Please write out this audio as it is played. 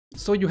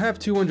So you have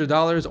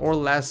 $200 or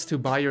less to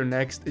buy your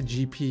next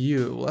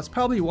GPU. Well, that's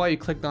probably why you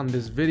clicked on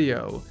this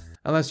video,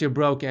 unless you're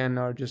broke and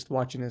are just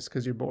watching this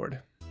because you're bored.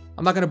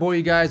 I'm not going to bore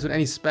you guys with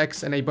any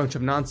specs and a bunch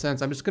of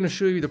nonsense. I'm just going to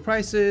show you the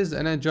prices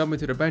and then jump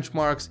into the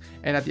benchmarks,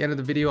 and at the end of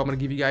the video I'm going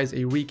to give you guys a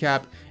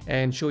recap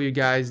and show you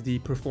guys the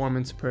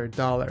performance per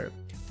dollar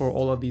for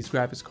all of these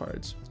graphics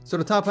cards. So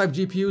the top 5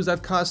 GPUs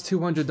that cost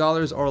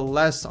 $200 or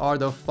less are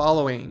the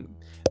following.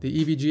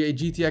 The EVGA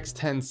GTX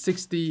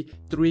 1060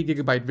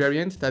 3GB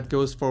variant that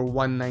goes for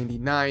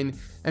 $199,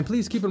 and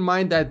please keep in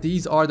mind that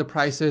these are the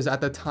prices at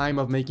the time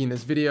of making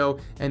this video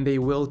and they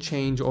will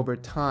change over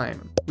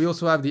time. We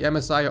also have the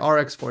MSI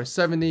RX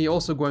 470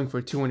 also going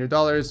for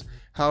 $200.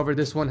 However,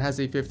 this one has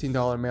a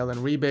 $15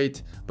 mail-in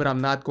rebate, but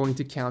I'm not going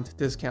to count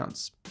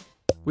discounts.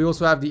 We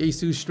also have the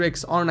Asus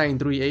Strix R9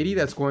 380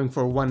 that's going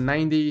for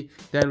 $190.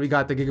 Then we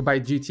got the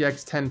Gigabyte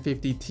GTX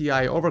 1050 Ti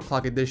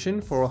Overclock Edition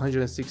for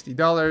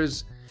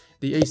 $160.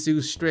 The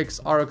Asus Strix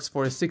RX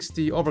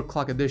 460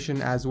 Overclock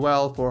Edition as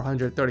well for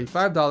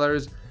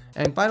 $135.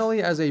 And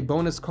finally, as a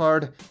bonus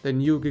card, the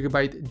new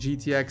Gigabyte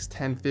GTX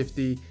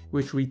 1050,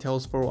 which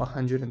retails for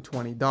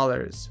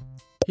 $120.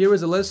 Here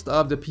is a list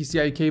of the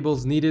PCIe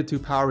cables needed to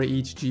power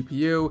each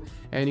GPU,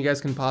 and you guys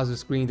can pause the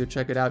screen to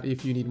check it out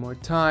if you need more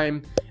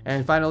time.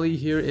 And finally,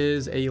 here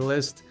is a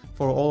list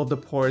for all of the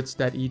ports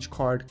that each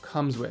card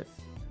comes with.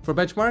 For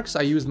benchmarks,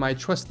 I used my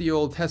trusty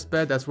old test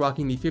bed that's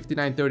rocking the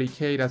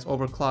 5930K that's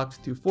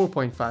overclocked to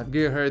 4.5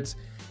 GHz,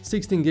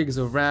 16 gigs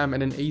of RAM,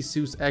 and an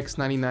Asus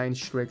X99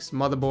 Strix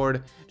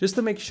motherboard, just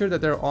to make sure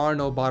that there are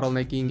no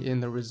bottlenecking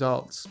in the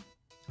results.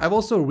 I've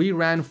also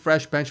reran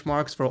fresh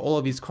benchmarks for all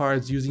of these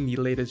cards using the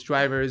latest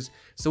drivers,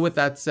 so with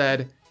that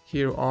said,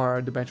 here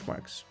are the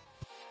benchmarks.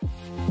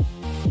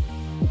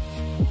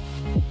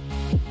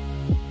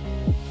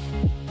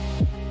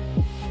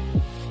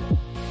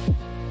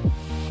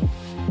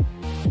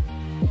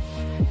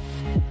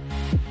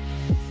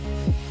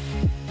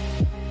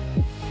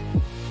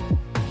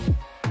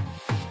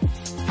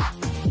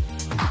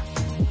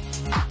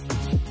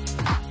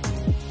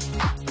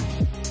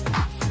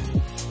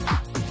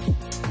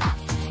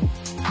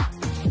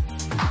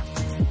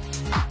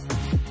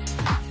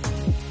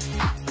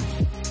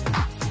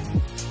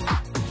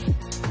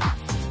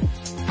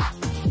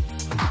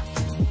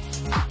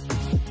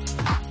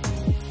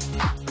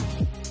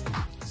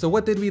 So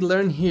what did we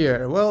learn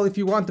here? Well, if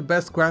you want the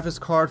best graphics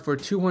card for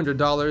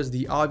 $200,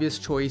 the obvious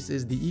choice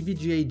is the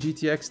EVGA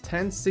GTX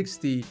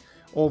 1060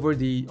 over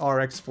the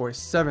RX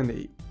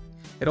 470.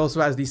 It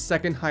also has the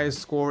second highest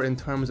score in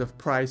terms of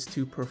price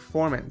to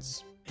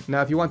performance.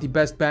 Now, if you want the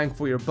best bang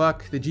for your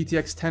buck, the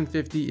GTX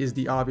 1050 is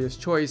the obvious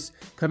choice,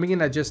 coming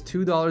in at just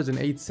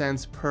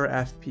 $2.08 per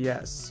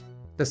FPS.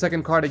 The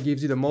second card that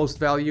gives you the most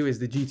value is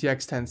the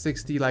GTX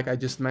 1060, like I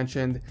just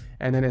mentioned,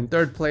 and then in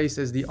third place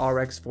is the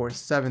RX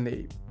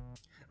 470.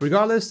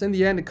 Regardless, in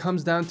the end, it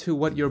comes down to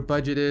what your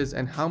budget is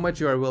and how much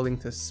you are willing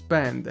to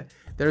spend.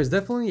 There is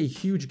definitely a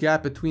huge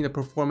gap between the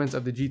performance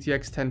of the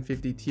GTX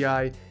 1050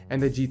 Ti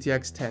and the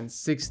GTX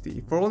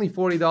 1060. For only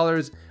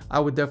 $40, I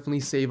would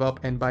definitely save up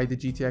and buy the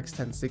GTX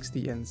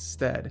 1060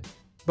 instead.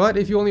 But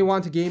if you only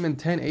want to game in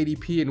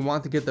 1080p and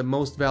want to get the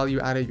most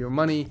value out of your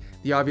money,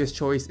 the obvious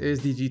choice is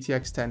the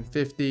GTX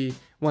 1050.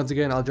 Once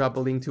again, I'll drop a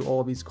link to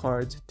all of these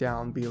cards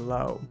down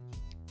below.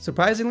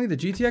 Surprisingly, the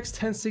GTX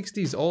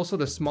 1060 is also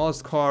the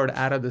smallest card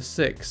out of the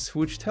 6,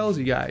 which tells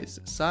you guys,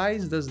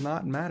 size does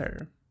not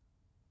matter.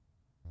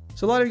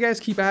 So a lot of you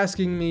guys keep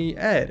asking me,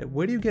 Ed,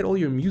 where do you get all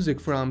your music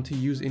from to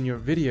use in your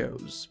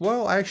videos?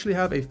 Well, I actually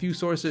have a few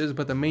sources,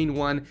 but the main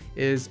one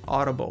is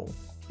Audible.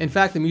 In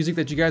fact, the music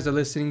that you guys are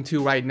listening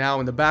to right now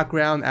in the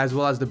background, as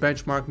well as the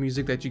benchmark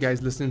music that you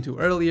guys listened to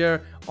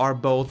earlier, are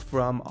both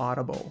from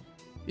Audible.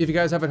 If you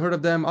guys haven't heard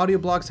of them,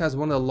 AudioBlocks has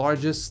one of the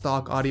largest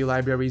stock audio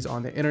libraries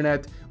on the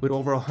internet with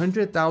over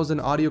 100,000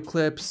 audio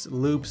clips,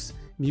 loops,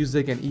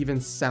 music, and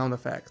even sound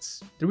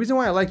effects. The reason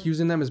why I like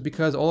using them is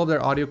because all of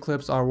their audio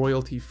clips are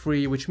royalty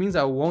free, which means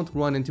I won't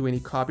run into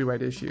any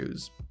copyright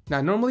issues.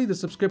 Now, normally the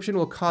subscription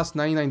will cost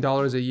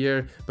 $99 a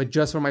year, but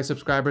just for my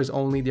subscribers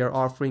only, they are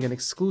offering an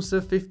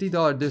exclusive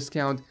 $50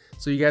 discount,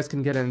 so you guys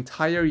can get an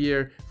entire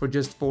year for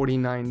just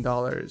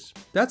 $49.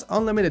 That's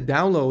unlimited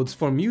downloads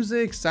for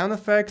music, sound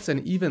effects,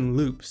 and even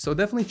loops. So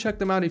definitely check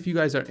them out if you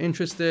guys are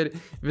interested.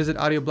 Visit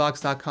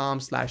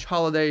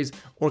audioblocks.com/holidays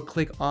or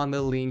click on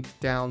the link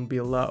down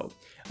below.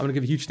 I'm gonna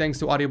give a huge thanks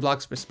to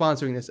AudioBlocks for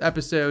sponsoring this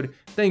episode.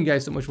 Thank you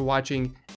guys so much for watching,